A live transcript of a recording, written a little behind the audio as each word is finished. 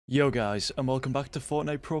Yo guys, and welcome back to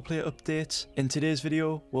Fortnite Pro Player Updates. In today's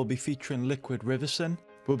video, we'll be featuring Liquid Riversan.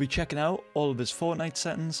 We'll be checking out all of his Fortnite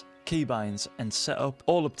settings, keybinds and setup,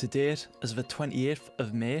 all up to date as of the 28th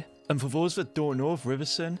of May. And for those that don't know of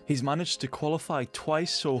Riversan, he's managed to qualify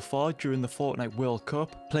twice so far during the Fortnite World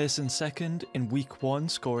Cup, placing second in week 1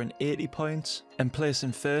 scoring 80 points, and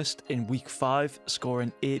placing first in week 5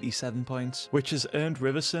 scoring 87 points, which has earned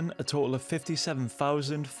Riversan a total of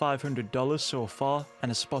 $57,500 so far and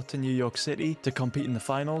a spot to New York City to compete in the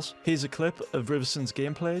finals. Here's a clip of Riversan's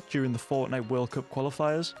gameplay during the Fortnite World Cup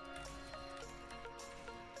qualifiers.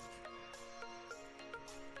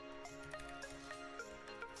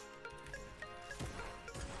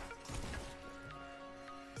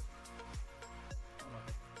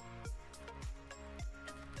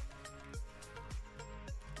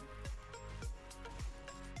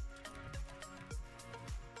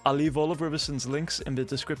 I'll leave all of Riversan's links in the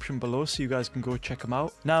description below so you guys can go check them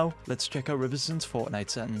out. Now, let's check out Riversan's Fortnite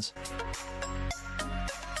settings.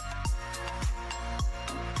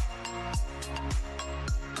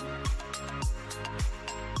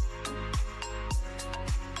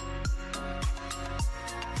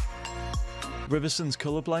 Riversan's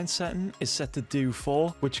colorblind setting is set to do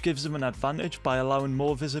 4, which gives him an advantage by allowing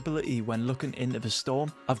more visibility when looking into the storm.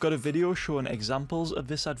 I've got a video showing examples of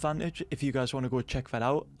this advantage if you guys want to go check that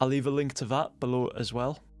out. I'll leave a link to that below as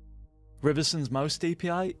well. Riversan's mouse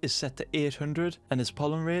DPI is set to 800 and his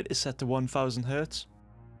pollen rate is set to 1000 Hz.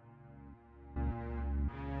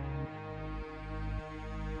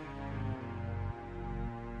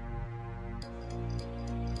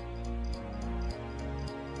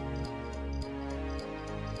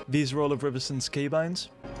 These are all of Riversan's keybinds.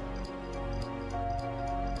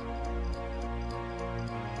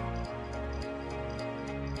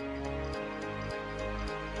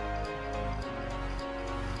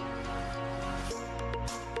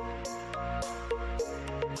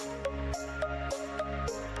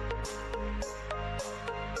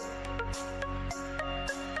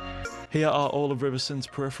 Here are all of Riversan's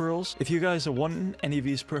peripherals. If you guys are wanting any of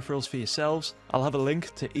these peripherals for yourselves, I'll have a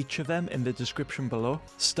link to each of them in the description below.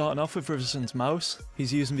 Starting off with Riversan's mouse,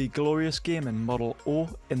 he's using the Glorious Gaming Model O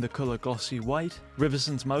in the colour glossy white.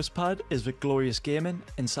 Riversan's mousepad is the Glorious Gaming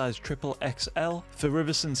in size XXXL. For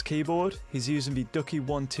Riversan's keyboard, he's using the Ducky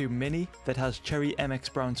 1-2 Mini that has cherry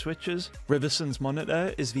MX brown switches. Riversan's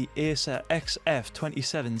monitor is the Acer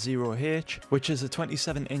XF270H, which is a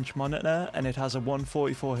 27-inch monitor and it has a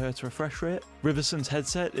 144Hz refresh rate. Riversan's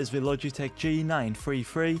headset is the Logitech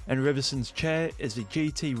G933 and Riversan's chair is the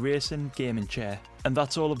GT Racing gaming chair. And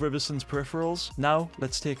that's all of Riversan's peripherals. Now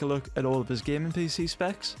let's take a look at all of his gaming PC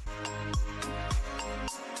specs.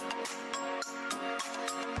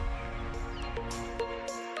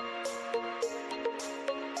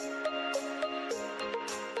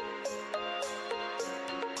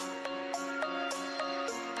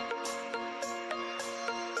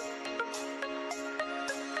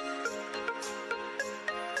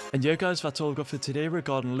 And yeah guys, that's all I've got for today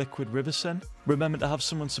regarding Liquid Riversan. Remember to have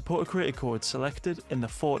someone's supporter creator code selected in the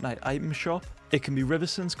Fortnite item shop. It can be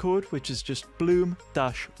Riversan's code, which is just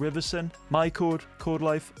Bloom-Riversan, my code,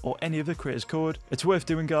 Codelife, or any other creator's code. It's worth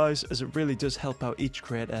doing guys, as it really does help out each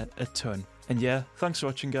creator a ton. And yeah, thanks for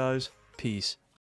watching guys, peace.